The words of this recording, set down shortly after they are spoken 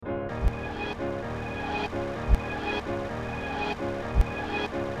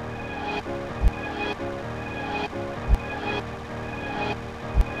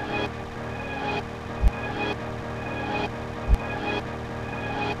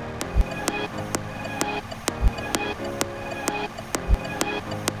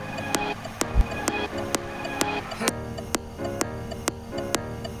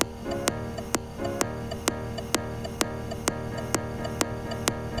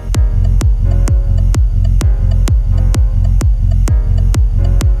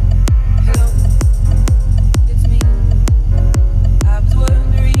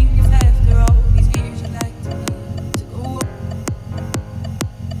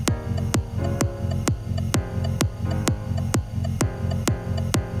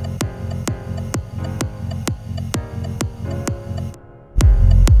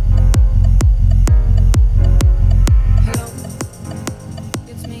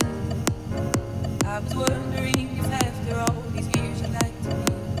was wondering if after all these years you'd like me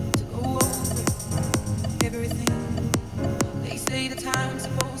to go over everything. They say the time's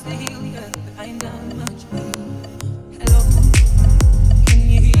supposed to heal you, but I ain't done much with you. Hello, can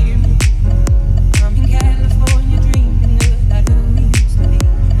you hear me? I'm in California dreaming about who we used to be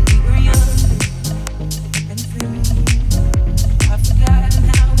when we were young and free. I've forgotten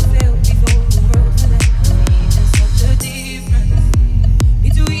how it felt before the world fell at our feet. There's such a difference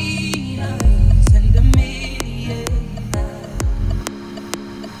between us and a million miles.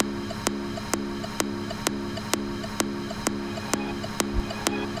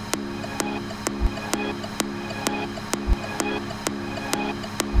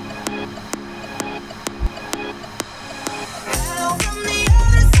 Hello from the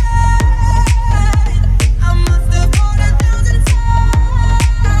other side. I must have fought 1,000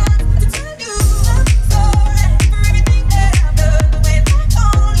 times to tell you I'm sorry for everything that I've done. The way back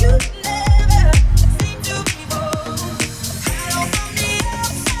on you never seem to be wrong. Hello from the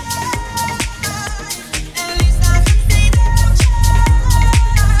outside. At least I can say that I've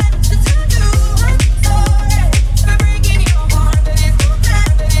tried to tell you I'm sorry for breaking your heart, but it's not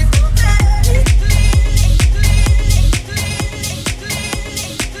that,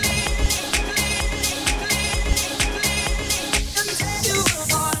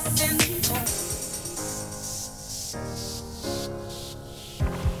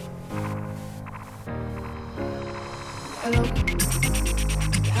 hello,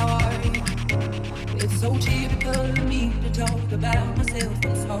 how are you? It's so typical of me to talk about myself.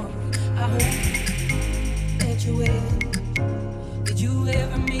 I'm sorry. I hope that you will. Did you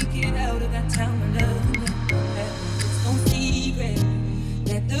ever make it out of that town of love? It's no secret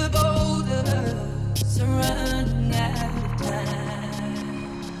that the both of us are running out of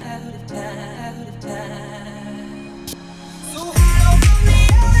time, out of time, out of time. So hello from the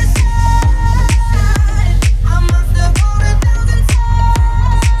other side. I must have fought 1,000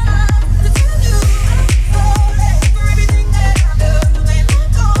 times to tell you I'm sorry for everything that I've done. The way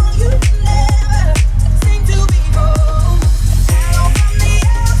back on you never seem to be wrong. Hello from the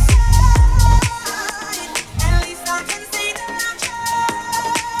outside. At least I can say that I've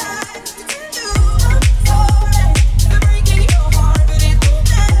tried to tell you I'm sorry for breaking your heart, but it don't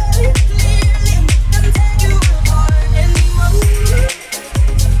matter. Clearly doesn't tear you apart anymore.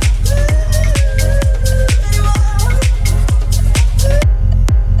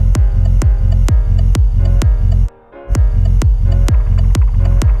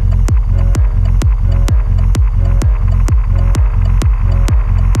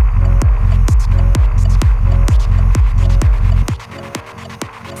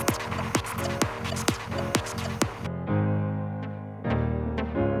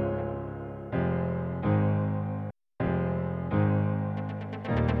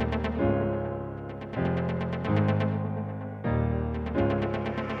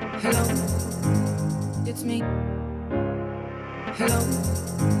 Hello, it's me. Hello,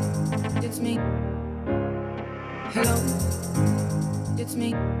 it's me. Hello, it's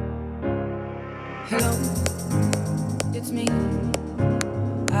me. Hello, it's me.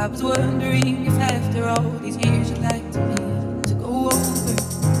 I was wondering if after all these years you'd like me to go over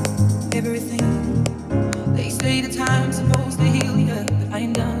everything. They say the time's supposed to heal you, but I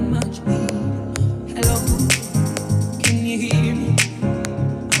ain't done much with you. Hello, can you hear me?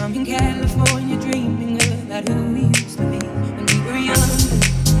 I'm in California dreaming about who we used to be when we were young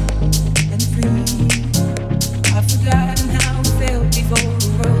and free. I've forgotten how it felt before the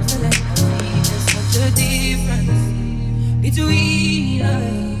world fell at our feet. There's such a difference between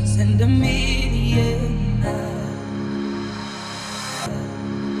us and a million miles.